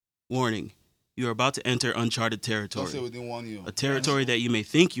Warning, you are about to enter uncharted territory. Don't say we didn't warn you. A territory that you may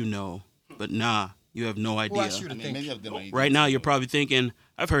think you know, but you have no idea. asked you to think? Many of them are idiots. Right now, you're probably thinking,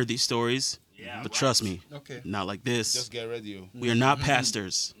 I've heard these stories, but trust me, Okay. not like this. Just get ready. We are not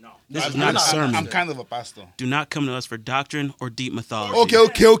pastors. No. This is not a sermon. I'm kind of a pastor. Do not come to us for doctrine or deep mythology.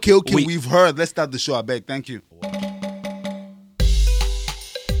 Okay. We- We've heard. Let's start the show, I beg. Thank you.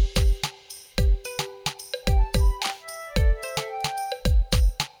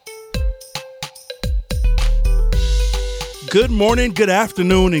 Good morning, good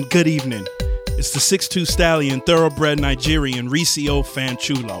afternoon, and good evening. It's the 6'2 Stallion, thoroughbred Nigerian, Ricio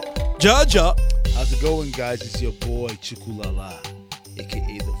Fanchulo. Judge up. How's it going, guys? It's your boy, Chukulala,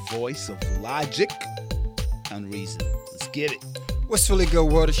 a.k.a. the voice of logic and reason. Let's get it. What's really good,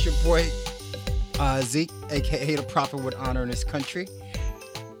 world? It's your boy, Zeke, a.k.a. the prophet with honor in his country,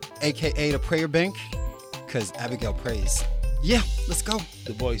 a.k.a. the prayer bank, because Abigail prays. Yeah, let's go.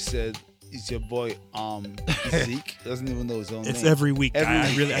 The boy said, it's your boy, Zeke. Doesn't even know his own It's name. every week.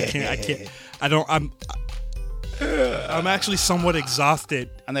 I can't. I'm actually somewhat exhausted.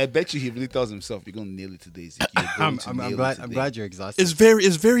 And I bet you he really tells himself, you're going to nail it today, Zeke. You're going to nail it I'm today." glad you're exhausted. It's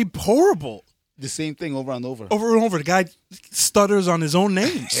very horrible. The same thing over and over. Over and over, the guy stutters on his own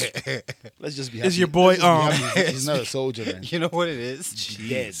names. Let's just be happy. Is your boy, Let's just be happy he's not a soldier, man. You know what it is?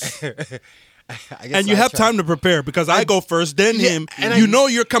 Yes. And you have time to prepare because I go first, then him. and And you know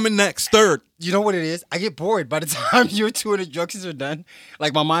you're coming next, third. You know what it is? I get bored by the time your two introductions are done.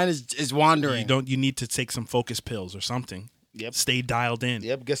 Like my mind is wandering. You need to take some focus pills or something. Yep. Stay dialed in.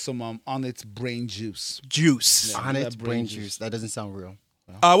 Yep, get some on its brain juice. Juice. On Yeah, it, brain juice. That doesn't sound real.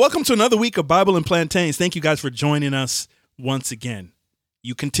 Welcome to another week of Bible and Plantains. Thank you guys for joining us once again.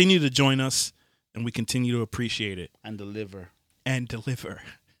 You continue to join us, and we continue to appreciate it And deliver. and deliver.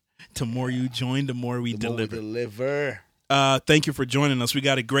 The more you join, the more we The more we deliver. deliver. Thank you for joining us. We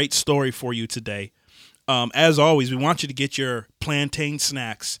got a great story for you today. As always, we want you to get your plantain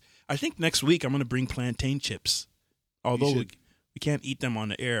snacks. I think next week I'm going to bring plantain chips. Although we can't eat them on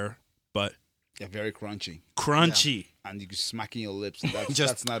the air, but They're very crunchy. crunchy. And you can smack in your lips. That's, Just-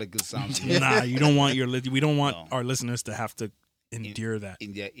 that's not a good sound to me. Nah, you don't want we don't want No. our listeners to have to endure that.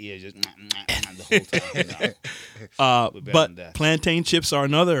 In their ear, just the whole time. No. We're better But than that. plantain chips are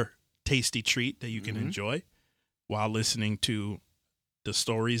another tasty treat that you can Mm-hmm. enjoy while listening to the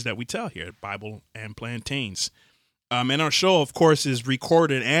stories that we tell here at Bible and Plantains. And our show, of course, is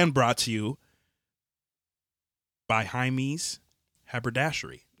recorded and brought to you by Jaime's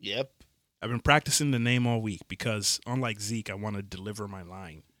Haberdashery. Yep. I've been practicing the name all week because, unlike Zeke, I want to deliver my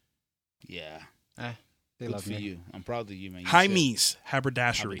line. Yeah. They Good love for me. you. I'm proud of you, man. You Jaime's said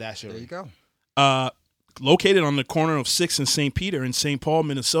Haberdashery. There you go. Located on the corner of 6th and St. Peter in St. Paul,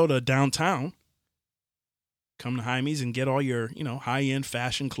 Minnesota, downtown. Come to Jaime's and get all your, high-end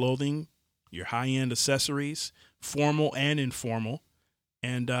fashion clothing, your high-end accessories, formal and informal.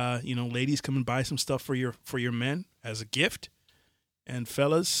 And, ladies, come and buy some stuff for your men as a gift. And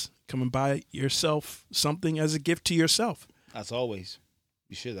fellas, come and buy yourself something as a gift to yourself. As always.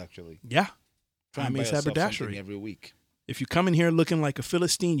 You should actually. Yeah. Try and buy Jaime's yourself something Haberdashery. every week. If you come in here looking like a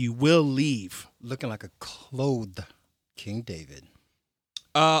Philistine, you will leave. Looking like a clothed King David.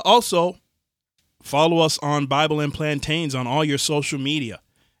 Also, follow us on Bible and Plantains on all your social media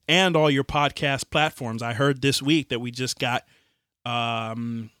and all your podcast platforms. I heard this week that we just got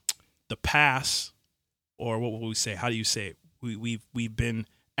the pass, or what will we say? How do you say it? We've been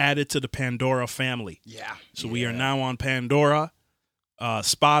added to the Pandora family. Yeah. So we are now on Pandora,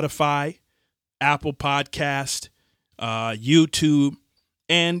 Spotify, Apple Podcast, YouTube,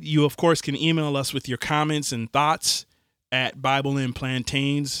 and you, of course, can email us with your comments and thoughts at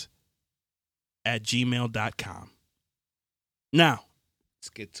BibleandPlantains@gmail.com. Now, Let's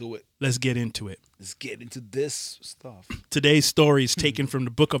get to it. let's get into it. Let's get into this stuff. Today's story is taken from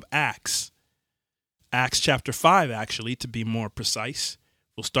the book of Acts. Acts chapter 5, actually, to be more precise.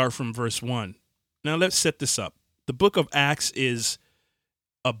 We'll start from verse 1. Now, let's set this up. The book of Acts is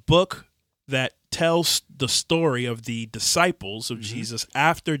a book that tells the story of the disciples of Jesus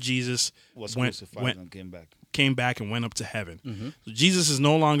after Jesus Was went- crucified and came back. came back and went up to heaven. So Jesus is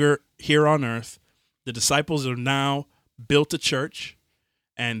no longer here on earth. The disciples are now built a church,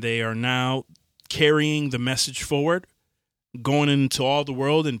 and they are now carrying the message forward, going into all the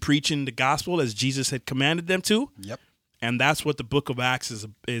world and preaching the gospel as Jesus had commanded them to. Yep. And that's what the book of Acts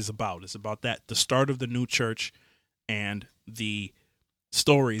is about. It's about that, the start of the new church and the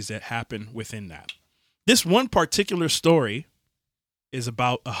stories that happen within that. This one particular story is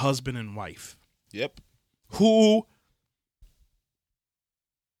about a husband and wife Yep. who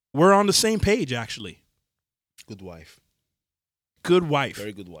were on the same page, actually. Good wife. Good wife.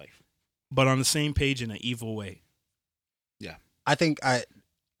 Very good wife. but on the same page in an evil way. I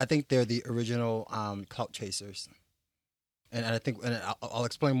think they're the original clout chasers, and I think I'll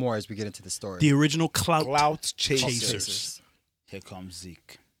explain more as we get into the story. The original clout Clout chasers. chasers. Here comes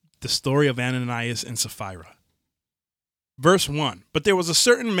Zeke. The story of Ananias and Sapphira. Verse 1. But there was a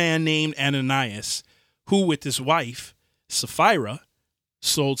certain man named Ananias who with his wife, Sapphira,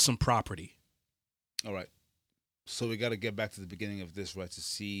 sold some property. All right. So we got to get back to the beginning of this, right,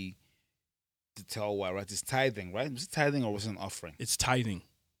 to tell why, right? It's tithing, right? Was it tithing or was it an offering? It's tithing.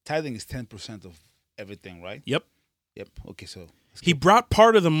 Tithing is 10% of everything, right? Yep. Yep. Okay, so. He brought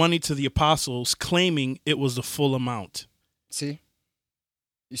part of the money to the apostles, claiming it was the full amount. See,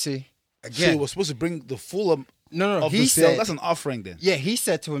 you see So again. he was supposed to bring the full no. of He the sale. said, That's an offering then. yeah. He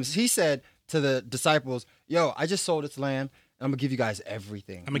said to the disciples, "Yo, I just sold this land. And I'm gonna give you guys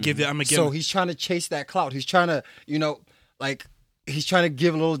everything." I'm gonna give you. I'm gonna give. So he's trying to chase that clout. He's trying to, he's trying to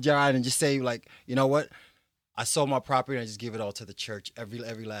give a little jive and just say, like, you know what? I sold my property and I just give it all to the church,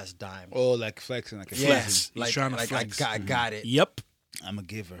 every last dime. Oh, like flexing, like a Flex. flexing. He's trying to flex. I got it. Yep. I'm a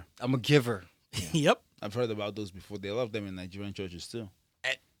giver. I'm a giver. Yep. I've heard about those before. They love them in Nigerian churches too.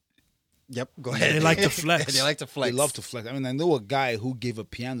 Yep. Go ahead. They like to flex. They like to flex. They love to flex. I mean, I know a guy who gave a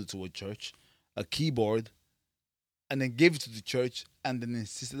piano to a church, a keyboard, and then gave it to the church, and then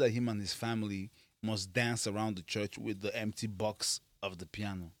insisted that him and his family must dance around the church with the empty box of the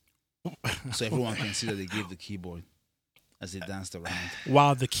piano, so everyone can see that they gave the keyboard as they danced around.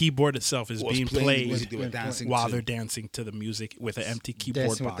 While the keyboard itself is Was being playing played, music they were dancing while to. they're dancing to the music with an empty keyboard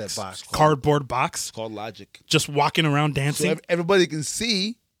Dancing with box. that box. Cardboard box. It's called Logic. Just walking around So dancing. everybody can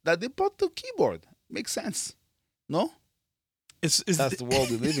see that they bought the keyboard. Makes sense. No? It's That's the world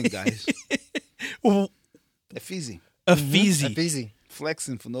we live in, guys. well, Easy. Ephesi. Easy.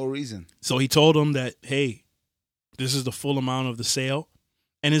 Flexing for no reason. So he told him that, hey, this is the full amount of the sale.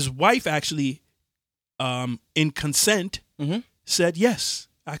 And his wife actually, in consent, said, yes,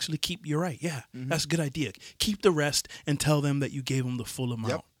 actually you're right. Yeah, that's a good idea. Keep the rest and tell them that you gave them the full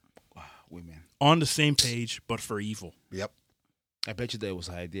amount. Yep. Wow, women. On the same page, but for evil. Yep. I bet you that was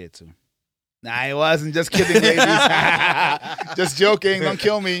her idea too. Nah, it wasn't. Just kidding, ladies. Just joking. Don't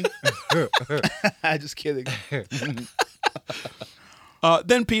kill me. Just kidding.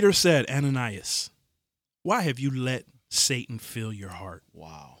 Then Peter said, Ananias, why have you let Satan fill your heart?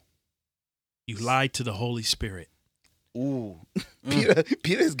 Wow. You lied to the Holy Spirit. Ooh.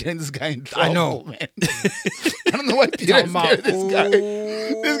 Peter's getting this guy in trouble, I know. man. I don't know why Peter is getting this guy.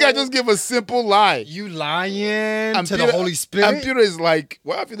 This guy just gave a simple lie. You lying And to Peter- the Holy Spirit? And Peter is like,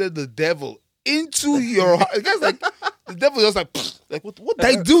 why have you let the devil into your heart? The guy's like, the devil just like what did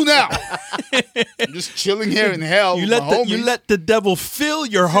I do now? I'm just chilling here in hell. You with let my the, homies. you let the devil fill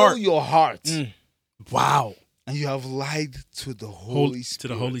your Fill heart. your heart. Wow. And you have lied to the Holy Spirit. To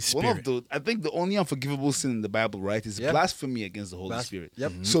the Holy Spirit. I think the only unforgivable sin in the Bible, right, is Yep. blasphemy against the Holy Spirit.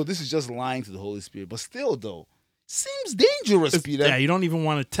 Yep. So this is just lying to the Holy Spirit. But still, though, seems dangerous, Peter. Yeah, you don't even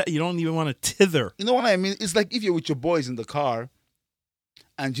want to. You don't even want to tither. You know what I mean? It's like if you're with your boys in the car,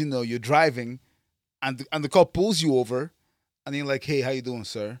 and you're driving, and the car pulls you over, and you're like, "Hey, how you doing,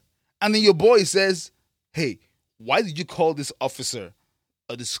 sir?" And then your boy says, "Hey, why did you call this officer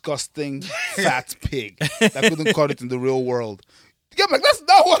a disgusting fat pig that couldn't cut it in the real world?" I'm like, "That's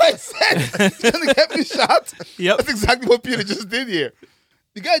not what I said." You're gonna get me shot. Yep. That's exactly what Peter just did here.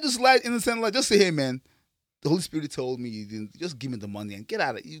 The guy just lied innocent, like, just say, "Hey, man, the Holy Spirit told me you didn't. Just give me the money and get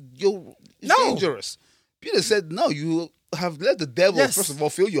out of it. It's No. dangerous." Peter said, "No, you have let the devil, Yes. first of all,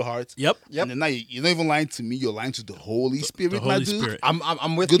 fill your heart. Yep. Yep. And then now you're not even lying to me. You're lying to the Holy Spirit, the my Holy dude." Spirit.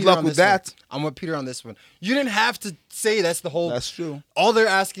 I'm with Good Peter luck on with this one. that. I'm with Peter on this one. You didn't have to say that's the whole. That's true. All they're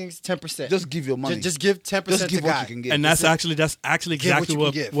asking is 10%. Just give your money. Just give 10% Just give to what God. you can give. And that's actually Give what exactly you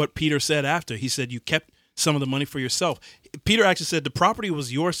can give. what Peter said after. He said you kept some of the money for yourself. Peter actually said the property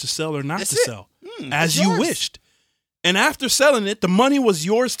was yours to sell or not That's to it. sell, as it's you yours. wished. And after selling it, the money was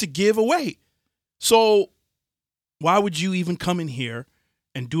yours to give away. So why would you even come in here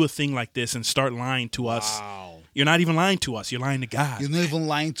and do a thing like this and start lying to us? Wow. You're not even lying to us. You're lying to God. You're not even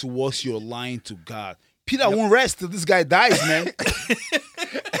lying to us. You're lying to God. Peter won't rest till this guy dies, man.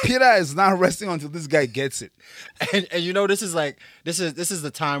 Peter is not resting until this guy gets it. And this is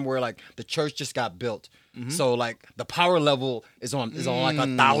the time where like the church just got built. So like the power level is on like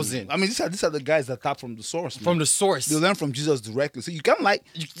 1,000 I mean, these are the guys that tap from the source, man. from the source. They learn from Jesus directly. So you can't like.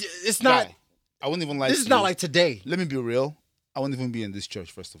 It's not. Guy, I wouldn't even like. This is not like today. Let me be real. I wouldn't even be in this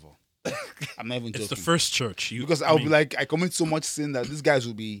church. First of all, I'm not even joking. It's the first church. Because I'll be like, I commit so much sin that these guys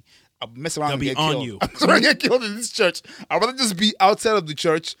will be I'll mess around They'll and be get on killed. you. I'm sorry, get killed in this church. I'd rather just be outside of the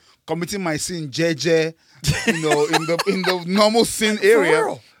church, committing my sin, JJ, in the normal sin area.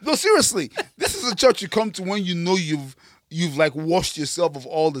 real. No, seriously, this is a church you come to when you know you've like washed yourself of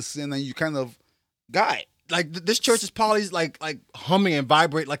all the sin and you kind of guy. Like this church is probably like humming and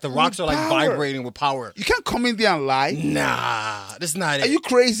vibrate, like the rocks are like power. vibrating with power. You can't come in there and lie. Nah, this is not it. Are you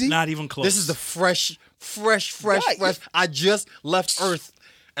crazy? Not even close. This is the fresh. Right. I just left Earth,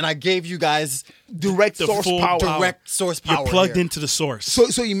 and I gave you guys Direct The source full power. direct source power. You're plugged here. into the source.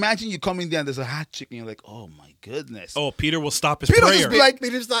 So imagine you come in there and there's a hot chick and you're like, oh my goodness. Oh, Peter will stop his Peter prayer. just be like,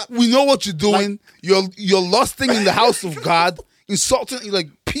 Peter's not- we know what you're doing. You're lusting in the house of God, insulting. You're like,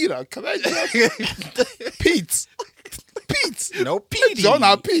 Peter, can I just Pete? No, Hey, Joe,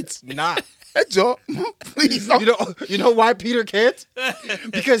 not Pete. Not. Hey, Joe, please. You know why Peter can't?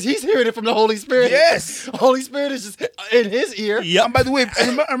 Because he's hearing it from the Holy Spirit. Yes. Holy Spirit is just in his ear. Yep. And by the way,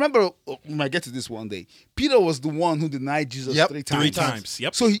 I remember we might get to this one day. Peter was the one who denied Jesus Yep, 3 times. 3 times.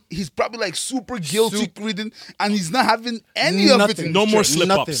 Yep. So he's probably like super guilty reading, and he's not having any of it. In Nothing. No the more church. slip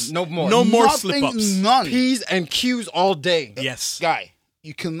Nothing. ups. No more. No more Nothing, slip ups. None. P's and Q's all day. Yes. Guy,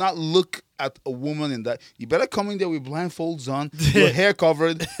 you cannot look at a woman in that. You better come in there with blindfolds on, your hair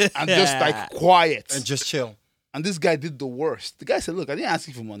covered, and just like quiet. And just chill. And this guy did the worst. The guy said, "Look, I didn't ask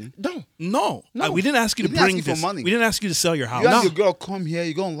you for money. No. No. We didn't ask you We to didn't ask bring you for this. money. We didn't ask you to sell your house. You had your girl come here.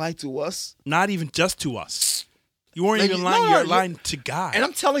 You're gonna lie to us." Not even just to us. You weren't Like, even no, lying. no, You're you- lying to God. And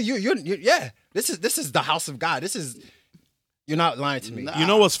I'm telling you, yeah. This is the house of God. You're not lying to me. Nah. You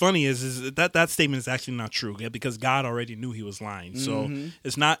know what's funny is that statement is actually not true, yeah, because God already knew he was lying. So Mm-hmm.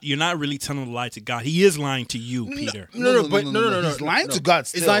 it's not, you're not really telling a lie to God. He is lying to you, Peter. No. He's lying to God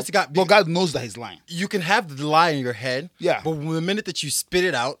still. He's lying to God. But God knows that he's lying. You can have the lie in your head. Yeah. But the minute that you spit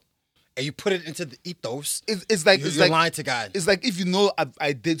it out and you put it into the ethos, It's like you're lying to God. It's like if you know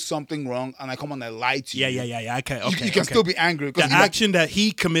I did something wrong and I come and I lie to you. Yeah. Okay. You can still be angry The because action that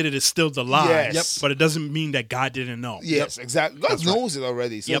he committed is still the lie. Yes. Yep. But it doesn't mean that God didn't know. yes, exactly. God knows it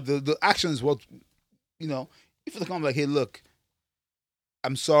already. So Yep. the action is what if they come like, hey, look,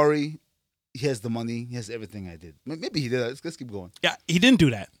 I'm sorry. Here's the money. Here's everything I did. Maybe he did that. Let's keep going. Yeah, he didn't do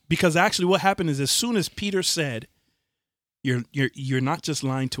that because actually, what happened is as soon as Peter said, "You're not just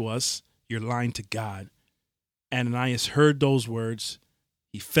lying to us, you're lying to God," Ananias heard those words.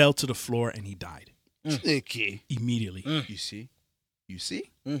 He fell to the floor and he died Okay. immediately. You see?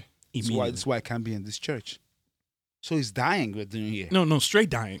 That's Immediately. why I can't be in this church. So he's dying we're doing here. No, straight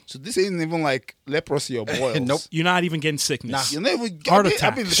dying. So this ain't even like leprosy or boils. Nope. You're not even getting sickness. You're not even Heart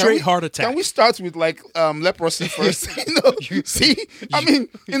attack. Straight heart attack. Can we start with like leprosy first? See, I mean,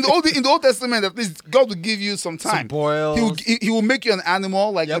 in the Old Testament, at least God will give you some time. Some boils. He will make you an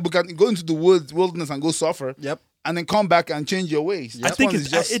animal, like Yep. you can go into the wilderness and go suffer. Yep. And then come back and change your ways. I This think one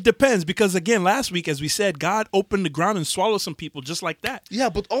is it depends because again, last week, as we said, God opened the ground and swallowed some people just like that. yeah,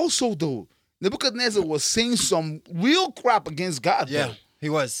 but also though, Nebuchadnezzar was saying some real crap against God. Yeah, though. he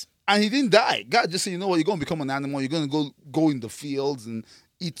was. And he didn't die. God just said, you know what, you're going to become an animal. You're going to go in the fields and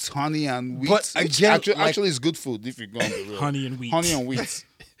eat honey and wheat. But which again, actually is good food if you're going to be real. Honey and wheat. Honey and wheat.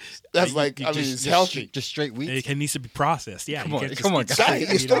 That's like, I mean, it's healthy. Just straight wheat. It needs to be processed. Yeah, Come you on, can't just come on, eat guys. Guy, straight your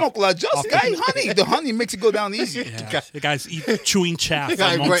meat stomach will adjust. off the- Guy, honey. The honey makes it go down easy. Yeah, the guys eat chewing chaff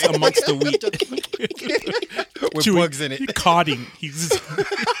Guy, amongst, right. amongst the wheat. With Chewing- bugs in it. Cotting. He's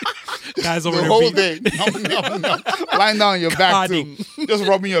guys over The there whole being- day. Nom. Lying down on your back, too. Cotting. Just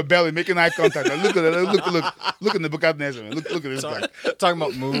rubbing your belly, making eye contact. Like, look at it. Look at Nebuchadnezzar. Man. Look at this guy. Talking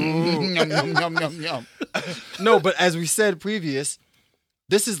about moo. Yum. No, but as we said previous,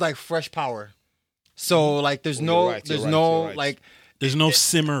 this is like fresh power. So like there's You're no right, you're there's right, no you're right. like There's no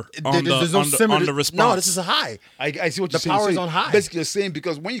simmer on there's no simmer. on the response. No, this is a high. I see what The you're saying. power is So on high. Basically, you're saying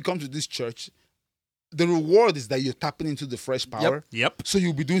because when you come to this church, the reward is that you're tapping into the fresh power. Yep. So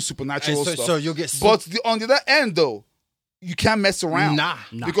you'll be doing supernatural And so, stuff. so you'll get But on the other end, though, you can't mess around. Nah.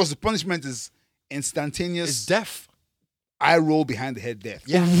 Because the punishment is instantaneous. it's deaf. Eye roll behind the head death.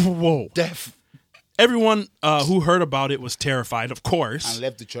 Yeah. Whoa. Deaf. Everyone who heard about it was terrified, of course. And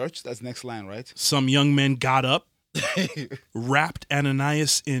left the church. That's next line, right? Some young men got up, wrapped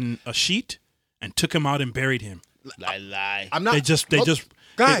Ananias in a sheet, and took him out and buried him. Lie. I'm not They just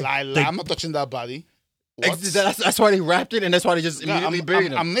guy. Lie. I'm not touching that body. What? That's why they wrapped it and that's why they just immediately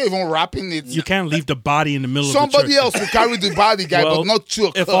buried him. I'm not even wrapping it. you can't leave the body in the middle of the Somebody church. else will carry the body, guy, Well, but not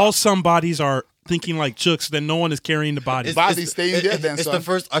Chuck. If all somebodies are thinking like chooks, then no one is carrying the body. body staying there, then it's son. the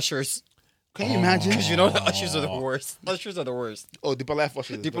first ushers. Can you imagine? Because you know the ushers are the worst. Ushers are the worst. Oh, Deeper Life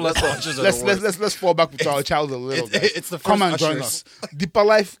Ushers. Deeper Life Ushers are the worst. Let's fall back with our child a little bit. It's the Come first and join us. ushers. Deeper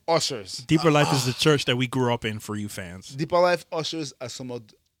Life Ushers. Deeper Life is the church that we grew up in for you fans. Deeper Life Ushers are some of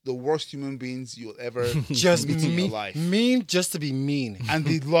the worst human beings you'll ever Just meet in your mean, life. mean just to be mean. And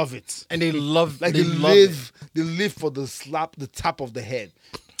they love it. And they love, Like they they love it. live for the slap, the top of the head.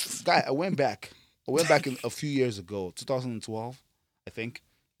 Guy, I went back a few years ago, 2012, I think.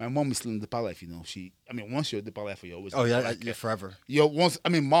 My mom is still in Deeper Life, once you're a Deeper Lifer, you're always Oh, Deeper yeah, Life. you're forever.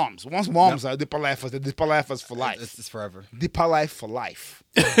 Moms. Once moms are Deeper Lifers, they're Deeper Lifers for life. It's forever. Deeper Life for life.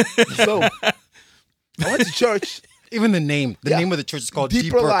 So, I went to church. Even the name Yeah. of the church is called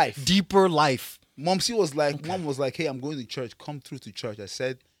Deeper Life. Deeper Life. Mom was like, hey, I'm going to church. Come through to church. I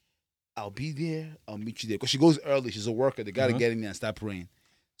said, I'll be there. I'll meet you there. Because she goes early. She's a worker. They got to get in there and start praying.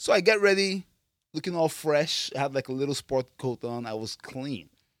 So I get ready, looking all fresh. I had like a little sport coat on. I was clean.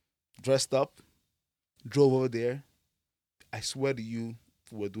 Dressed up. Drove over there. I swear to you,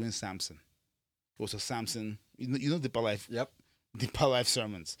 we're doing Samson. It was a Samson. You know Deeper Life? Yep. Deeper Life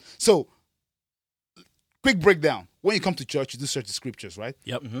sermons. So, quick breakdown. When you come to church, you do search the scriptures, right?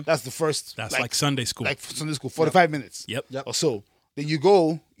 Yep. That's the first. That's like Sunday school. Like Sunday school, 45 minutes. Yep. Yep. Or so. Then you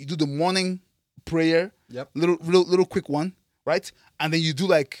go, you do the morning prayer. Yep. Little quick one, right? And then you do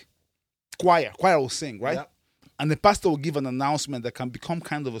like choir. Choir will sing, right? Yep. And the pastor will give an announcement that can become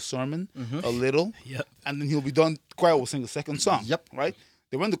kind of a sermon, a little. Yep. And then he'll be done. Choir will sing the second song. Yep. Right?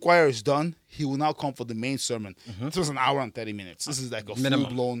 Then when the choir is done, he will now come for the main sermon. This was an hour and 30 minutes. This is like a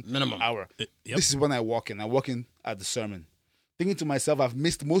full-blown hour. Yep. This is when I walk in. I walk in at the sermon. Thinking to myself, I've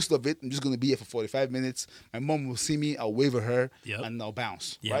missed most of it. I'm just going to be here for 45 minutes. My mom will see me. I'll wave at her. Yep. And I'll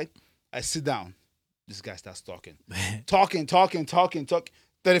bounce. Yep. Right? I sit down. This guy starts talking. talking.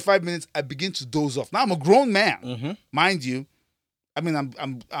 35 minutes, I begin to doze off. Now I'm a grown man, mind you. I mean,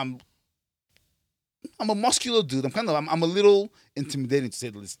 I'm a muscular dude. I'm a little intimidating to say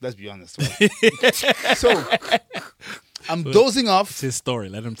the least. Let's be honest. Right? So I'm dozing It's off. his story.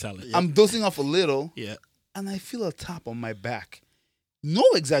 Let him tell it. I'm dozing off a little, Yeah. and I feel a tap on my back. No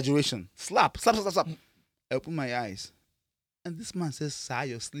exaggeration. Slap. I open my eyes, and this man says, "Sir,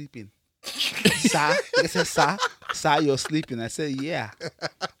 you're sleeping." Sir, I said, "Sir, you're sleeping." I said, "Yeah,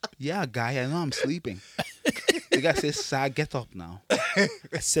 guy, I know I'm sleeping." The guy says, "Sir, get up now."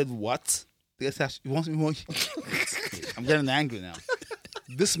 I said, "What?" The guy says, "You want me?" I'm getting angry now.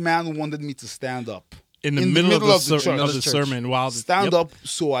 This man wanted me to stand up In the middle of the church. sermon, while Stand up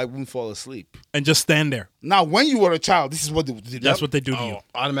so I wouldn't fall asleep. and just stand there. Now, when you were a child, this is what they did. That's what they do to you.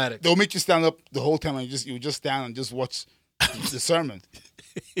 Automatic. They'll make you stand up the whole time, and you just stand and just watch the sermon.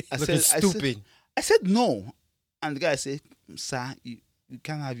 Looking stupid. I said no, and the guy said, "Sir, you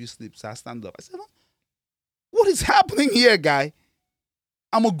can't have you sleep. Sir, stand up." I said, "What is happening here, guy?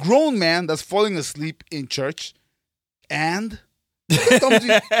 I'm a grown man that's falling asleep in church, and you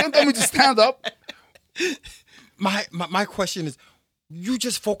can't tell me to stand up." My question is, you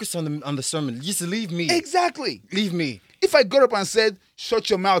just focus on the sermon. Just leave me. Exactly. Leave me. If I got up and said, "Shut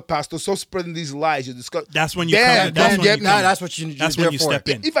your mouth, pastor, stop spreading these lies you discuss," That's when you Then- come. That's then when get- you nah, come. That's what you're That's there when you for. step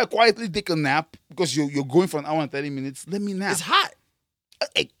in. if I quietly take a nap because you're going for an hour and 30 minutes, let me nap. It's hot.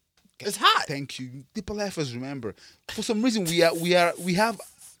 Hey, It's hot. thank you. Deeper Lifers, remember, for some reason we have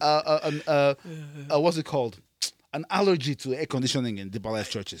what's it called? An allergy to air conditioning in Deeper Life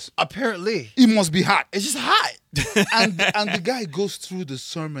churches. Apparently, It must be hot. it's just hot. and the guy goes through the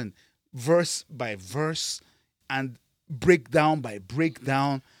sermon verse by verse and breakdown by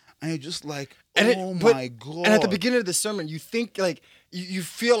breakdown, and you're just like, my god! And at the beginning of the sermon, you think like you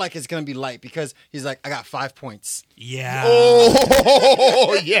feel like it's gonna be light because he's like, I got 5 points. Yeah.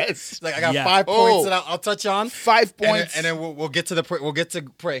 Oh yes, Like I got Yeah. 5 Oh. points that I'll touch on. 5 And then- points, and then we'll get to we'll get to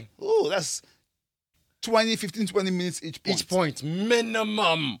pray. oh, that's 20 minutes each point. Each point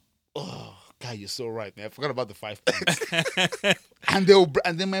minimum. Oh, God, you're so right, man. I forgot about the 5 points. and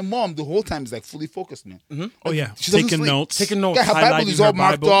then my mom the whole time is like fully focused, man. Oh yeah. She doesn't Taking sleep. notes. Taking notes. Yeah, her Bible Highlighting is all her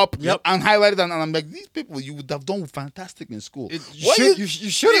marked Bible. up Yep. and highlighted, and I'm like, these people you would have done fantastic in school. You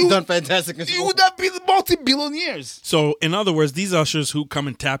should have done fantastic. in You school. would have been multi-billionaires. So, in other words, these ushers who come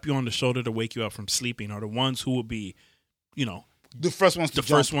and tap you on the shoulder to wake you up from sleeping are the ones who will be, The first ones to the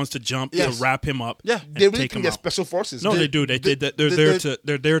jump. first ones to jump Yes. to wrap him up. Yeah. and They really take think him they're out. special forces. No, they do. They're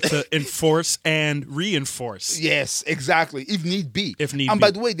there to enforce and reinforce. Yes, exactly. If need be. If need and be.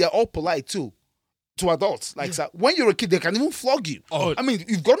 by the way, they're all polite too to adults. Like so when you're a kid, they can even flog you. Oh. I mean,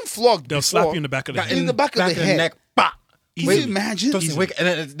 you've gotten flogged. They'll before. slap you in the back of the head. In the back of the head. neck. Bah. Can Easy. you imagine? Toasty, wake, and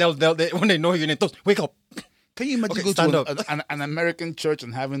then they, when they know your name, Toast, wake up. Can you imagine Okay, going stand to up. an American church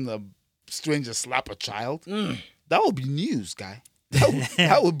and having a stranger slap a child? That would be news, guy.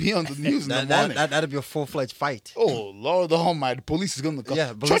 That would be on the news in the morning. That'd be a full-fledged fight. Oh Lord Almighty! The police is gonna come.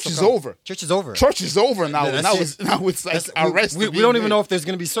 Yeah, police Church will is come. over. Church is over. Church is over now. Yeah, now that's it's like arrest. We don't even know if there's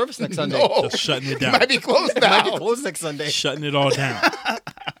going to be service next Sunday. No, Just shutting it it down. might be closed It might be now. closed next Sunday. Shutting it all down.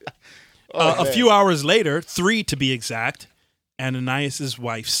 A few hours later, 3 to be exact, Ananias'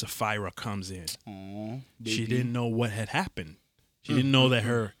 wife Sapphira comes in. Aw, She baby. didn't know what had happened. She didn't know that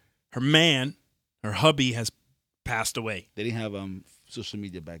her man, her hubby, has passed away. They didn't have social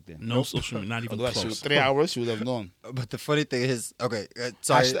media back then. No social media, not even Otherwise, close. 3 hours, she would have known. But the funny thing is, okay,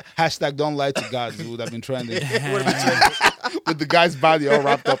 sorry. Hashtag don't lie to God would have been trending. With the guy's body all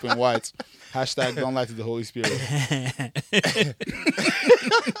wrapped up in white. Hashtag don't lie to the Holy Spirit.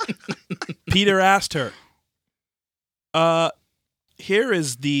 Peter asked her, here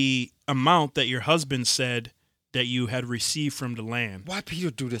is the amount that your husband said that you had received from the land. Why Peter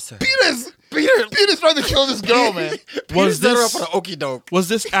do this? Peter's trying to kill this girl, man. Was set her up this, on an okie doke. was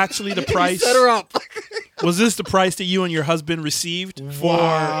this actually the price? Set her up. Was this the price that you and your husband received for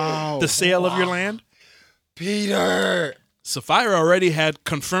Wow. the sale of your land? Peter. Sapphira already had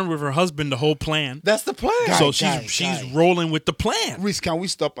confirmed with her husband the whole plan. That's the plan. So Guy. she's rolling with the plan. Reese, can we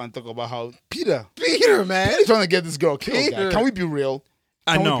stop and talk about how Peter Peter, man. Peter's trying to get this girl killed, guy. Peter. Can we be real?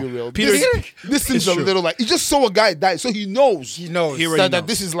 I Can know. we be real? Peter, This seems It's a true. little like he just saw a guy die, so he knows He knows. He already that knows.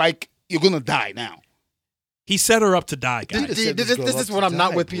 this is like you're gonna die now. he set her up to die, guys. Peter set This this girl is up when to I'm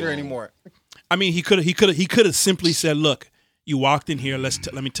not die, with Peter bro. anymore. I mean, he could have simply said, "Look, you walked in here.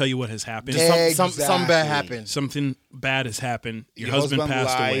 Let me tell you what has happened. Yeah. Some bad Exactly. happened. Something bad has happened. Your, Your husband, husband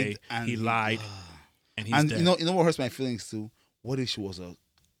passed lied, away. and He he- lied, and he's And dead. you know what hurts my feelings too? What if she was a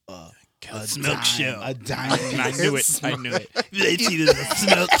smoke dime, show. a dime? I knew it. I knew it. It was a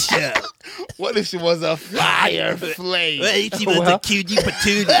smoke show. What if she was a fire flame? It was a cutie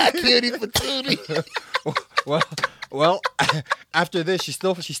patootie. Cutie patootie. Well, after this, she's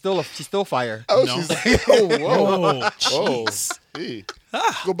still fire. Oh, No. she's oh whoa. Oh, Oh, jeez. hey.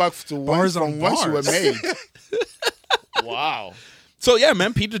 Go back to Bars from on once you were bars. made. Wow. So yeah,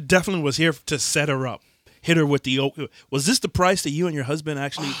 man, Peter definitely was here to set her up, hit her with the. Was this the price that you and your husband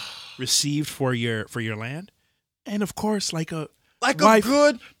actually received for your land? And of course, like a wife, a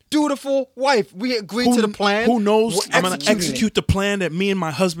good, dutiful wife. We agreed to the plan. Who knows? We're I'm gonna executing it. execute the plan that me and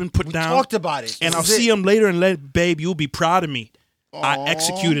my husband put We down. talked about it. and I'll This is see it. him later and let babe, you'll be proud of me. I Aw.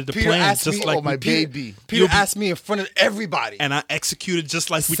 executed the Peter plan asked just me- like oh, my we- baby. Peter asked me in front of everybody. and I executed just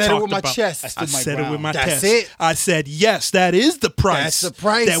like we Said it talked with my about. chest. I I stood my said it with ground. my That's chest. it. I said, yes, that is the price. That's the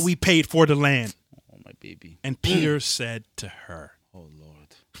price. that we paid for the land. Oh my baby. And Peter said to her, Oh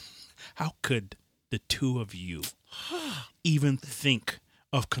Lord. how could the two of you even think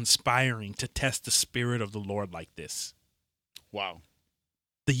of conspiring to test the spirit of the Lord like this? Wow.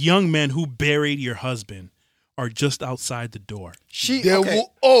 The young men who buried your husband are just outside the door, She There okay.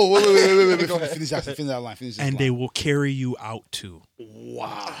 will, oh wait. Go ahead. Finish that line. Finish this and line. they will carry you out too.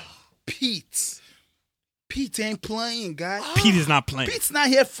 Wow. Pete ain't playing, guy. Pete is not playing. Pete's not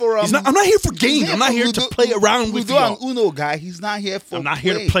here for I'm not here for games. I'm not here to play around with Ludo y'all. and Uno, guy. He's not here for I'm not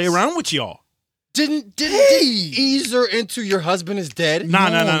here to plays. play around with y'all. Didn't Hey! ease her into your husband is dead?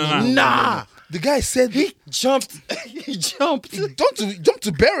 Nah. Nah. The guy said He jumped. He jumped. he jumped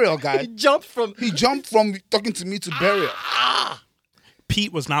to burial, He guy. jumped from. He jumped from talking to me to burial.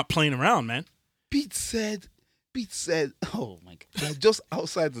 Pete was not playing around, man. Pete said, oh my God, they're just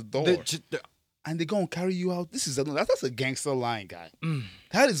outside the door. And they're gonna carry you out. That's a gangster line, guy.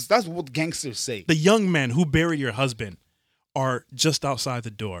 That's what gangsters say. The young men who buried your husband are just outside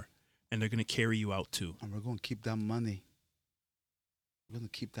the door, and they're going to carry you out too. And we're gonna keep that money. We're gonna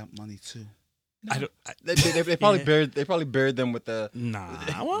keep that money too. They probably Yeah. buried. They probably buried them with the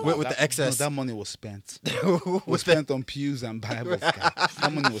Nah. Well, with the excess. No, that money was spent. With Was the- spent on pews and Bibles, guy.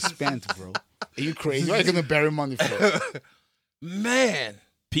 That money was spent, bro. Are you crazy? What are you gonna bury money for? Man,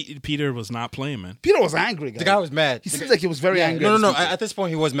 Peter was not playing, man. Peter was angry, guy. the guy was mad. He seems like he was very angry. No. at this At this point,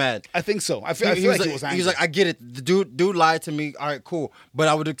 he was mad. I think so. I feel like he was angry. He was like, I get it. The dude lied to me. All right, cool. But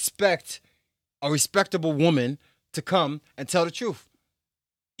I would expect a respectable woman to come and tell the truth.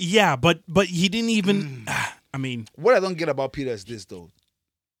 Yeah, but he didn't even. I mean, What I don't get about Peter is this, though.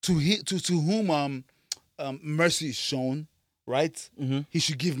 To whom mercy is shown, right? Mhm. He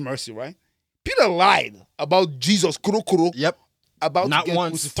should give mercy, right? Peter lied about Jesus, kuro, Yep. about Not to get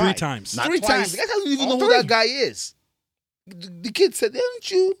once, crucified. 3 times. Not Three twice. times. The guy doesn't even All know who that three. guy is. The kid said, weren't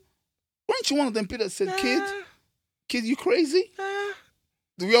you one of them? Peter said, kid, you crazy?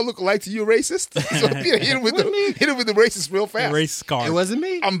 Do we all look alike to you, racist? So Peter hit him with the racist real fast. Race car. It wasn't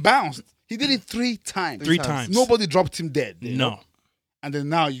me. I'm bounced. He did it 3 times. 3 times. Nobody dropped him dead. you know? No. And then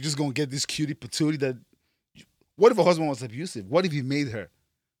now you're just gonna get this cutie patootie that. What if her husband was abusive? What if he made her?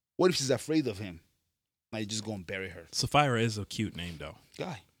 What if she's afraid of him? Now you're just gonna bury her. Sapphira is a cute name, though.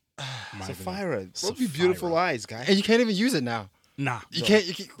 Guy. My Sapphira. goodness. What be beautiful eyes, guy. And you can't even use it now. Nah. You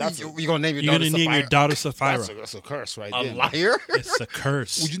can't. You're gonna name your You're daughter gonna name your Sapphira? daughter Sapphira. That's a curse right A there. liar. It's a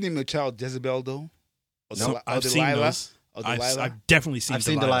curse. Would you name your child Jezebel though? Or No, or I've seen Delilah? those. Or I've Delilah? definitely seen I've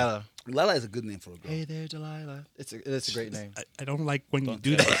seen Delilah. Delilah. Delilah is a good name for a girl. Hey there, Delilah. It's a great name. I don't like when you Don't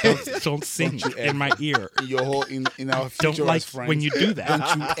do tell that. Don't sing Don't you in my ear. In your whole in our Don't future like as friends. when you do that.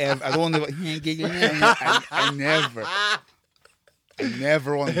 Don't you ever? I don't want to. I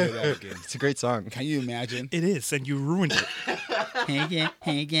never want to hear that again. It's a great song. Can you imagine? It is, and you ruined it.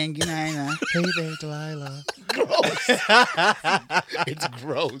 Hey again, good night. Hey there, Delilah. It's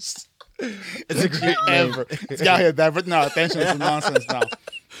gross. It's a great name. Ever. It's got here divert now. Attention to nonsense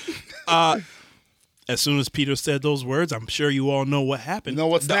now. As soon as Peter said those words, I'm sure you all know what happened. You know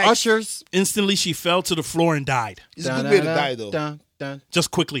what's The next? ushers. Instantly, she fell to the floor and died. It's a good way to die though. Dun, dun.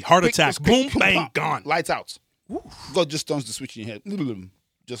 Just quickly, heart Quick, attack, just quick, boom, bang, pop. gone. Lights out. God just turns the switch in your head.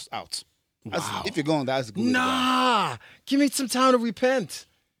 Just out. Wow. If you're going, that's a good way to die. Nah. Give me some time to repent.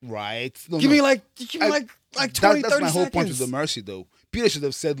 Right? No, Give no. me like 20, That's 30 my whole point of seconds. the mercy, though. Peter should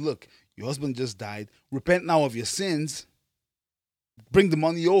have said, look, your husband just died. Repent now of your sins. Bring the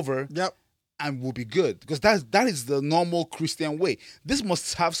money over. Yep. And we'll be good. Because that is the normal Christian way. This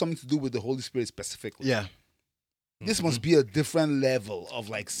must have something to do with the Holy Spirit specifically. Yeah. This must be a different level of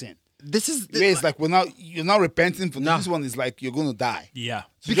like sin. This is Where it's like you're not repenting for No. this one is like you're gonna die. Yeah.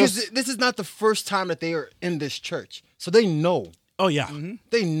 because just- this is not the first time that they are in this church, so they know. Oh, yeah.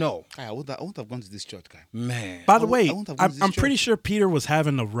 They know. Guy, I won't have gone to this church, guy. Man. By the I way, won't have gone to this I'm pretty church. sure Peter was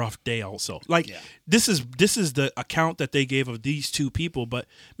having a rough day also. Like, Yeah. this is the account that they gave of these two people, but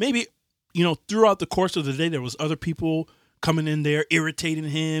maybe, throughout the course of the day, there was other people coming in there irritating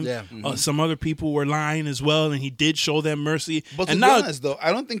him. Yeah. Some other people were lying as well, and he did show them mercy. But to and be now, honest, though,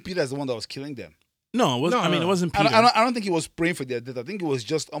 I don't think Peter is the one that was killing them. no, it wasn't. No, I mean, no. it wasn't I Peter. don't think he was praying for their death. I think it was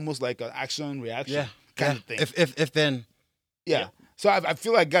just almost like an action reaction Yeah. kind of thing. If then. Yeah. So I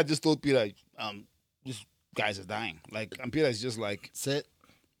feel like God just told Peter, this guys are dying. Like, and Peter is just like, Sit.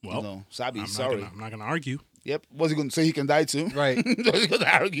 Well, Sabi, I'm sorry. I'm not gonna argue. Yep. What's he going to say? He can die too? Right. What's he going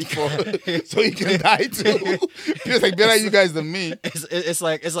to argue for? So he can die too? Peter's like, better you guys than me. It's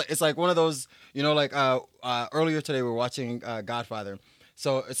like one of those, earlier today we were watching Godfather.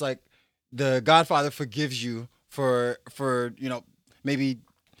 So it's like the Godfather forgives you for maybe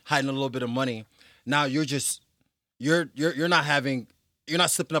hiding a little bit of money. Now you're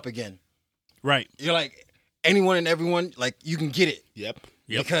not slipping up again. Right. You're like anyone and everyone, like you can get it. Yep.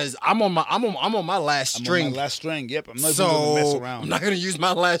 Because I'm on my last I'm string. on my last string. Yep. I'm not so even going to mess around. I'm not gonna use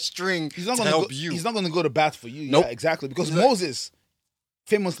my last string He's not to gonna help go, you. He's not going to go to bat for you. Nope. Yeah, exactly. Because He's like- Moses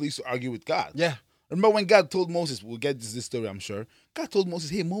famously used to argue with God. Yeah. Remember when God told Moses, we'll get this story, I'm sure. God told Moses,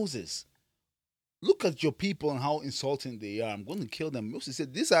 hey, Moses, look at your people and how insulting they are. I'm going to kill them. Moses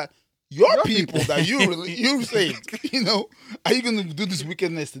said, these are your people that you saved. Are you going to do this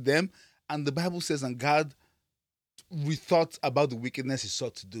wickedness to them? And the Bible says, and God rethought about the wickedness he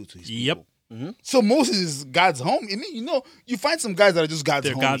sought to do to his Yep. people. So Moses is God's home. I mean, you find some guys that are just God's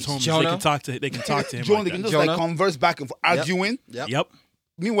They're homies. God's homies. Jonah. They can talk to him. Jonah, like they can that. just like Jonah. converse back and forth, arguing. Yep. Yep.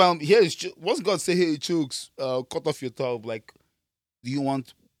 Meanwhile, here is what's God say? Hey, Chooks, cut off your toe. Like, do you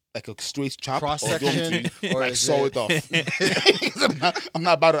want like a straight chop Cross or do you want section, to, or like is saw it off? I'm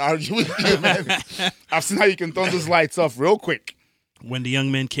not about to argue with you, man. I've seen how you can turn those lights off real quick. When the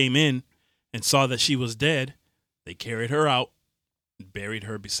young men came in and saw that she was dead, they carried her out and buried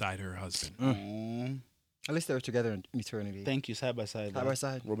her beside her husband. At least they were together in eternity. Thank you, side by side. Side by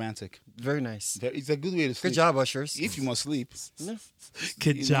side. romantic. Very nice. It's a good way to sleep. Good job, ushers. If you must sleep, Yeah.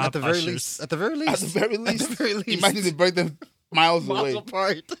 Good job, At the very ushers. least. At the very least. at the very least, At the very least. imagine they bury them miles Miles away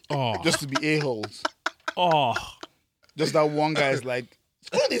apart. Oh, just to be a-holes. oh, Just that one guy is like,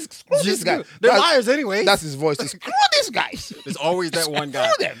 screw this guy. They're That's- liars anyway. That's his voice. Just, screw these guys. There's always that one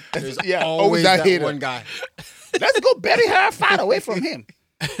guy. Screw them. There's Yeah, always that that hater. one guy. Let's go bury her far away from him.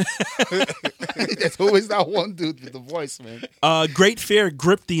 There's always that one dude with the voice, man. great fear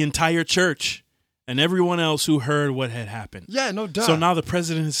gripped the entire church and everyone else who heard what had happened. Yeah, no doubt. So now the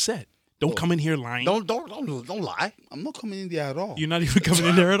president has said, "Don't come in here lying. don't lie. I'm not coming in there at all. You're not even coming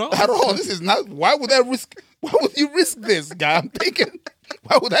in there at all." At all. This is not. Why would you risk this, guy? I'm thinking.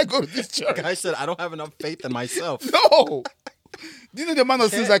 Why would I go to this church? Guy said, I don't have enough faith in myself. No. Do you know the amount of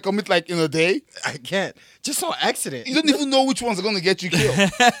sins I commit like in a day? I can't. Just on accident. You don't even know which ones are going to get you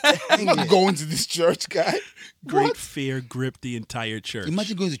killed. I'm not going to this church, guy. Great What? fear gripped the entire church.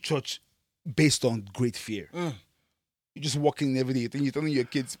 Imagine going to church based on great fear. You're just walking every day. You're telling your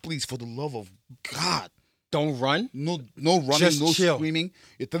kids, please, for the love of God, Don't run. no running, Just no chill. screaming.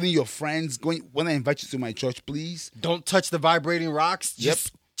 You're telling your friends, when I invite you to my church, please, Don't touch the vibrating rocks. Yep.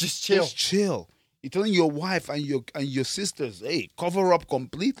 Just chill. just chill. You're telling your wife and your sisters, hey, cover up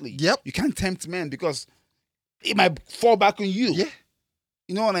completely. Yep. You can't tempt men because it might fall back on you. Yeah.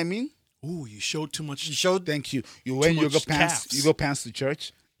 You know what I mean? Ooh, you showed too much. You showed Thank you. You wear Too yoga much pants. calves. You go pants to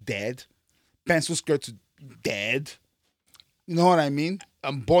church, dead. Pencil skirt to dead. You know what I mean?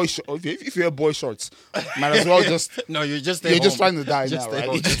 If you wear boy shorts, might as well just. No, you're just You're just trying to die Just now, stay right?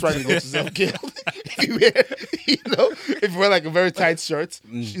 home. You're just trying to go to self-kill. if you wear, if you wear like a very tight shirt,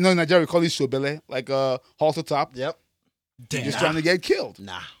 in Nigeria we call it shobele, like a halter top. Yep. You're just trying to get killed.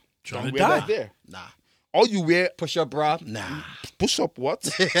 Nah. Trying Don't to wear die. that there. Nah. All you wear, Push up bra? Nah. push up what?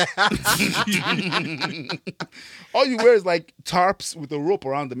 All you wear is like tarps with a rope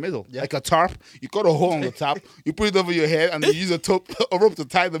around the middle. Yeah. Like a tarp. You cut a hole on the top, you put it over your head, and then you use a rope to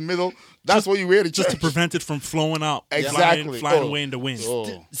tie the middle. That's what you wear to Just to church. prevent it from flowing out. Exactly. Flying Oh. away in the wind.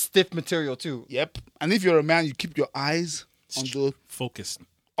 Oh. Stiff material too. Yep. And if you're a man, you keep your eyes on the Focus.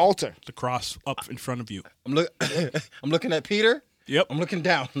 altar. The cross up in front of you. I'm looking at Peter. Yep. I'm looking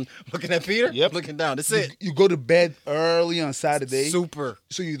down. I'm looking at Peter. Yep. I'm looking down. That's it. You go to bed early on Saturday. Super.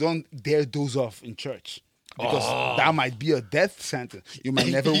 So you don't dare doze off in church. Because that might be a death sentence. You might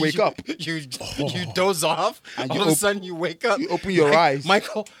never wake up. You doze off. And All you of a sudden you wake up. you open your eyes.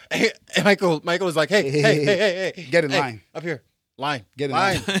 Michael is like, hey, Get in hey, line. up here. Line. Get in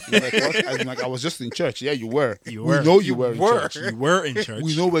line. line. You're like, what? I'm like, I was just in church. Yeah, you were. You were. We know you were in were. church. You were in church.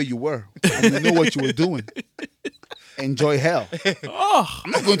 We know where you were. And we know what you were doing. Enjoy hell. Oh,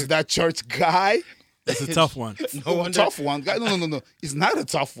 I'm not going to that church, guy. it's a tough one. No wonder. Tough one. Guy. No. It's not a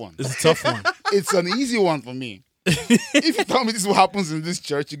tough one. It's a tough one. It's an easy one for me. If you tell me this is what happens in this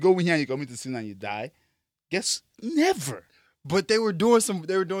church, you go in here and you commit to sin and you die. Guess never. But they were doing some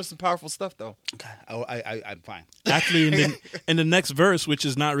powerful stuff though. I'm fine. Actually, in the next verse, which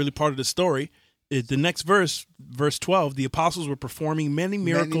is not really part of the story, the next verse 12, the apostles were performing many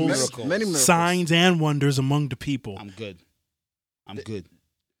miracles, Many miracles. signs, and wonders among the people. I'm good.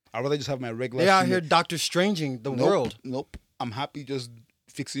 I'd rather just have my regular. They out shoe. here Doctor Stranging the Nope, world. Nope. I'm happy just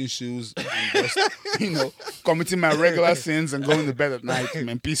fixing shoes and just, committing my regular sins and going to bed at night,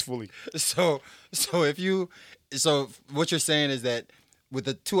 man, peacefully. So what you're saying is that with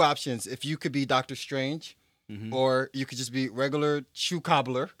the two options, if you could be Doctor Strange, or you could just be regular shoe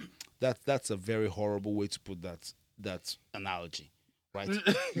cobbler. That's a very horrible way to put that analogy, right?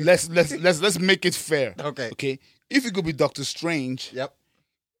 let's make it fair. Okay. If you could be Doctor Strange, Yep.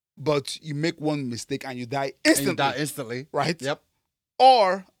 but you make one mistake and you die And instantly, you die instantly. right? Yep.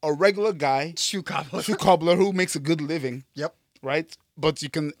 Or a regular guy, Shoe cobbler. shoe cobbler who makes a good living, Yep. right? But you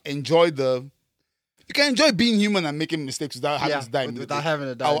can enjoy being human and making mistakes without having to die. without having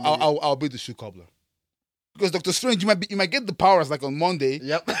to die. I'll be the shoe cobbler. Because Doctor Strange, you might get the powers like on Monday,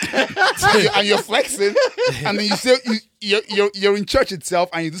 Yep. and you're flexing, and then you say you're in church itself,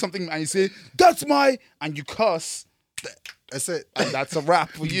 and you do something, and you say and you cuss, That's it. and that's a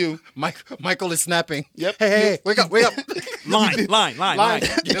wrap for you. Michael is snapping. Yep. Hey, wake up. Line. Get in line.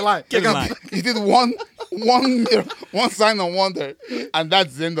 Get Wake in up. line. You did one sign of wonder, and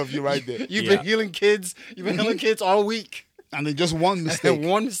that's the end of you right there. You've Yeah. been healing kids. You've been healing kids all week. And then just one mistake, And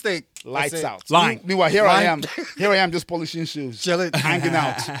one mistake. That's lights it. out. Line. Meanwhile, here Line. I am just polishing shoes, Chilling. hanging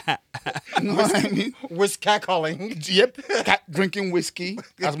out. You know what I mean? Was catcalling. Yep. Drinking whiskey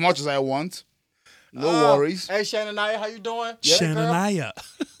as much as I want. No worries. Hey, Shannonaya, how you doing? Shananaya.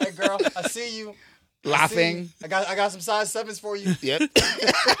 Hey, girl. I see you. Laughing. I got some size 7s for you. Yep.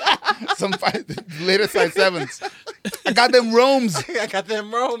 Some later size 7s. I got them Romes. I got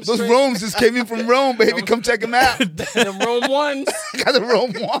them Rome. Those Romes just came in from Rome, baby. Come check them out. Them Rome ones. I got the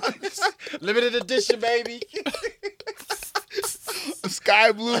Rome ones. Limited edition, baby. The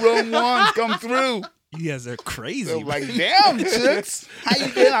sky blue Rome ones come through. You guys are crazy. They're like, damn, chicks. How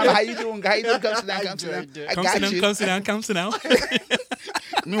you doing? How you doing? How you doing? Come sit down. Come sit down. I got you. Come sit down.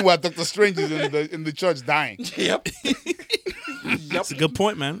 Meanwhile, Dr. Strange is in the church dying. Yep. That's a good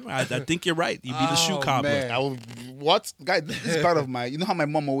point, man. I think you're right. You be the shoe Oh, cobbler. man. What? Guy, this is part of you know how my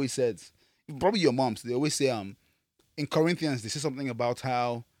mom always says, probably your moms, they always say, in Corinthians, they say something about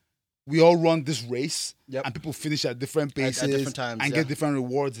how we all run this race, Yep. and people finish at different paces different times, and yeah. get different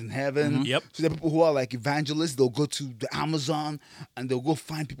rewards in heaven. Yep. So there are people who are like evangelists. They'll go to the Amazon and they'll go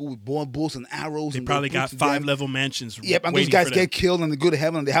find people with bows and arrows. They and probably they'll got preach to them. 5-level mansions. Yep, and those waiting guys for them. get killed and they go to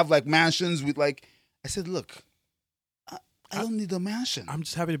heaven and they have like mansions with like. I said, look, I don't need a mansion. I'm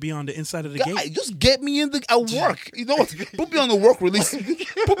just happy to be on the inside of the Guy, gate. just get me in at work. You know what? Put me on the work release.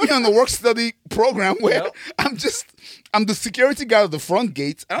 Put me on the work study program where Yep. I'm the security guy at the front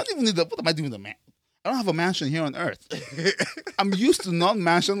gate. I don't even need what am I doing with the man? I don't have a mansion here on earth. I'm used to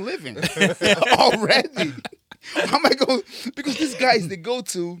non-mansion living already. How am I going? Because these guys, they go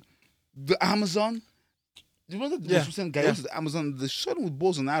to The Amazon. You remember the most recent guy went to the Amazon? They shot him with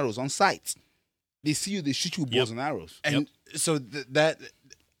bows and arrows on site. They see you, they shoot you with bows and arrows. And so that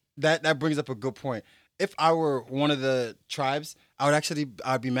brings up a good point. If I were one of the tribes,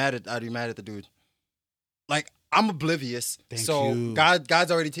 I'd be mad at the dude. Like, I'm oblivious. Thank so you.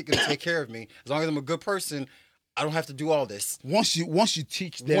 God's already going to take care of me. As long as I'm a good person, I don't have to do all this. Once you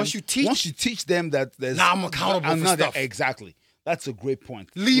teach them, Once you teach them that there's I'm accountable for stuff. Exactly. That's a great point.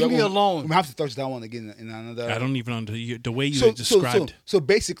 Leave me alone. We have to touch that one again in another. I don't even understand the way you described. So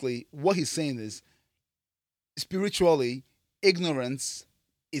basically, what he's saying is, spiritually, ignorance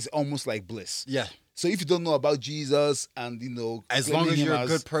is almost like bliss. Yeah. So if you don't know about Jesus and As long as you're a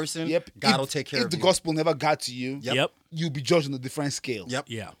good person, God will take care of you. If the gospel never got to you, Yep. you'll be judged on a different scale. Yep.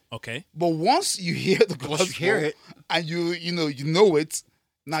 Yeah. Okay. But once you hear the gospel, Once you hear it, and you know it,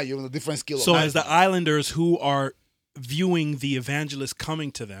 now you're on a different scale. So of as the islanders who are viewing the evangelist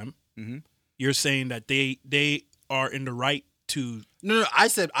coming to them, you're saying that they are in the right to. No. I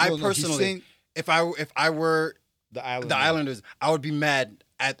said No, he's personally, saying if I were the island, the Islanders, I would be mad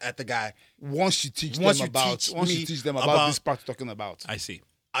at the guy. once you teach Once them you about teach me about this part you're talking about. I see.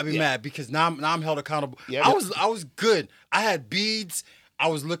 I'd be mad because now I'm held accountable. Yep. I was good. I had beads. I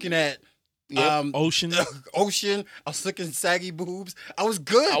was looking at Ocean. ocean. I was looking at saggy boobs. I was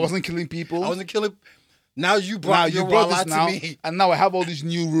good. I wasn't killing people. I wasn't killing. Now you now brought you your brought wallet this now, to me, and now I have all these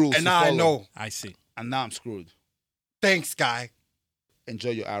new rules. and to now I follow. know. I see. And now I'm screwed. Thanks, guy.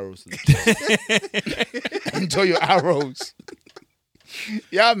 Enjoy your arrows. Enjoy your arrows.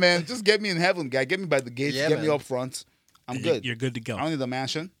 Yeah, man. Just get me in heaven, guy. Get me by the gates. Yeah, get me man. up front. I'm good. You're good to go. I don't need a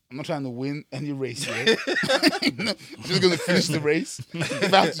mansion. I'm not trying to win any race here. I'm just going to finish the race.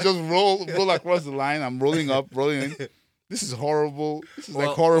 If I have to just roll across the line, I'm rolling up, rolling in. This is horrible. This is like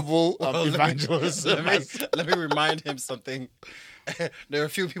horrible evangelism. Let me remind him something. There are a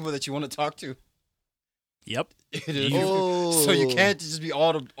few people that you want to talk to. Yep. Oh. So you can't just be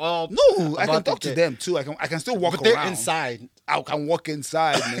all. No, I can about talk to the- them too. I can still walk But they're around. inside. I can walk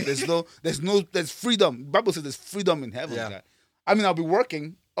inside, man. There's freedom. The Bible says there's freedom in heaven. Yeah. Guy. I mean, I'll be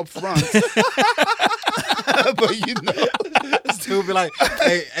working up front, but Still be like,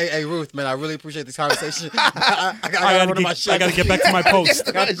 hey, Ruth, man, I really appreciate this conversation. I gotta get back to my post.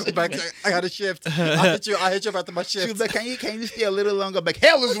 I gotta go back. I got a shift. I'll hit you up after my She shift. was like, can you stay a little longer? I'm like,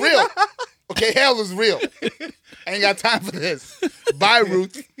 hell is real. Okay, hell is real. I ain't got time for this. Bye,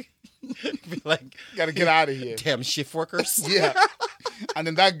 Ruth. Be like, Gotta get out of here. damn shift workers. Yeah. And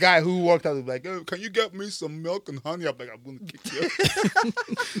then that guy who worked out was like, oh, can you get me some milk and honey? I'm like, I'm going to kick you. I'm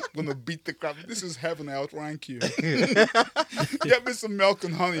going to beat the crap. This is heaven. I outrank you. Get me some milk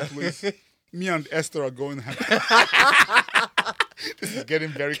and honey, please. Me and Esther are going to have. This is getting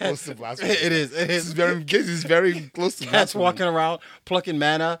very close to blasphemy. It is. This is very close to Cats blasphemy. walking around plucking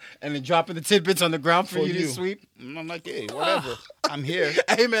manna and then dropping the tidbits on the ground for you to you. sweep. And I'm like, hey, whatever. I'm here.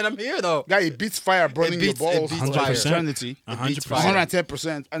 Hey, man, I'm here though. Guy, it beats fire burning It beats your balls for 100%. eternity. 100%.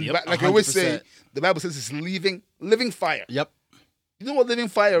 110%. And Yep, like I always say, 100%. the Bible says it's living fire. Yep. You know what living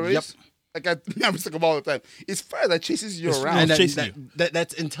fire is? Yep. Like I talk about all the time. It's fire that chases you around. And chasing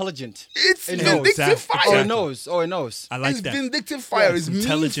that's intelligent. It's It vindictive knows. fire. Exactly. Oh, it knows. Oh, it knows. I like It's that. vindictive fire. It's It's mean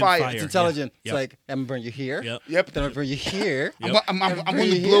intelligent fire. fire. It's intelligent. Yeah. It's like, I'm gonna burn you here. Yep. Yep. Then I'm gonna burn you here. Yep. I'm Every going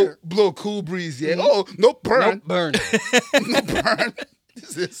to year. blow a cool breeze. Yeah. Oh, no burn. Nope, burn. No burn.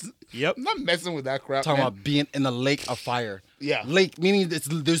 Yep. I'm not messing with that crap. Talking man. about being in a lake of fire. Yeah. Lake meaning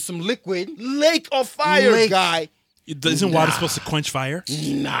there's some liquid. Lake of fire, Lake. guy. Isn't water supposed to quench fire?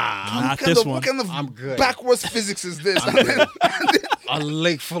 Nah. Not this one. What kind of I'm good. backwards physics is this? A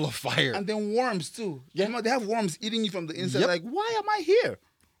lake full of fire. And then worms too. Yeah, they have worms eating you from the inside. Yep. Like, why am I here?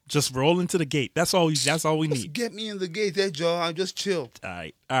 Just roll into the gate. That's all we Just need. get me in the gate, there, Joe. I'm just chill. All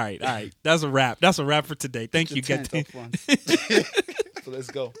right. That's a wrap. That's a wrap for today. Thank you, Tent guys. up front. So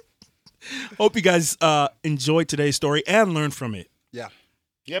let's go. Hope you guys enjoyed today's story and learned from it. Yeah.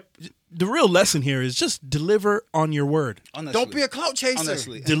 Yep. The real lesson here is just deliver on your word. Honestly, Don't be a clout chaser.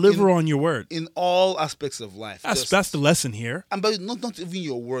 honestly Deliver on your word. in all aspects of life. That's the lesson here. And but not even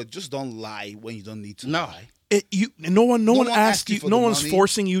your word. Just don't lie when you don't need to No. lie. No one one asked asked you you. for No the one's money.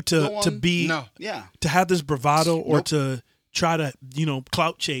 forcing you to No one- be No. Yeah. to have this bravado or Nope. to try to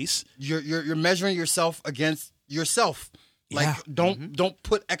clout chase. You're measuring yourself against yourself. Like Yeah. don't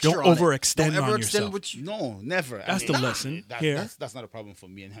put extra Don't on overextend it. Don't on ever yourself. extend what you No, never. That's the lesson here. That's not a problem for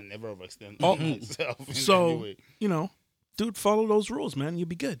me, and I never overextend Oh, myself. In any So way. dude, follow those rules, man. You'll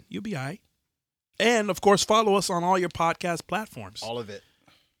be good. You'll be all right. And of course, follow us on all your podcast platforms. all of it.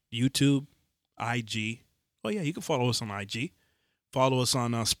 YouTube, IG. Oh yeah, you can follow us on IG. Follow us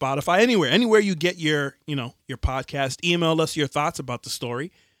on Spotify. Anywhere you get your your podcast. Email us your thoughts about the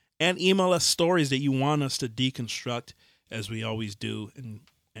story, and email us stories that you want us to deconstruct, as we always do,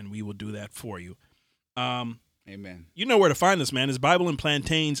 and we will do that for you. Amen. You know where to find us, man. It's Bible and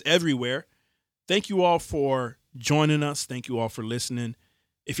Plantains everywhere. Thank you all for joining us. Thank you all for listening.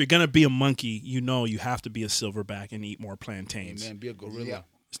 If you're going to be a monkey, you know you have to be a silverback and eat more plantains. Amen. Be a gorilla. Yeah.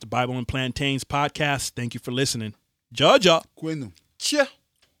 It's the Bible and Plantains podcast. Thank you for listening. Jaja. Quenu. Cheer.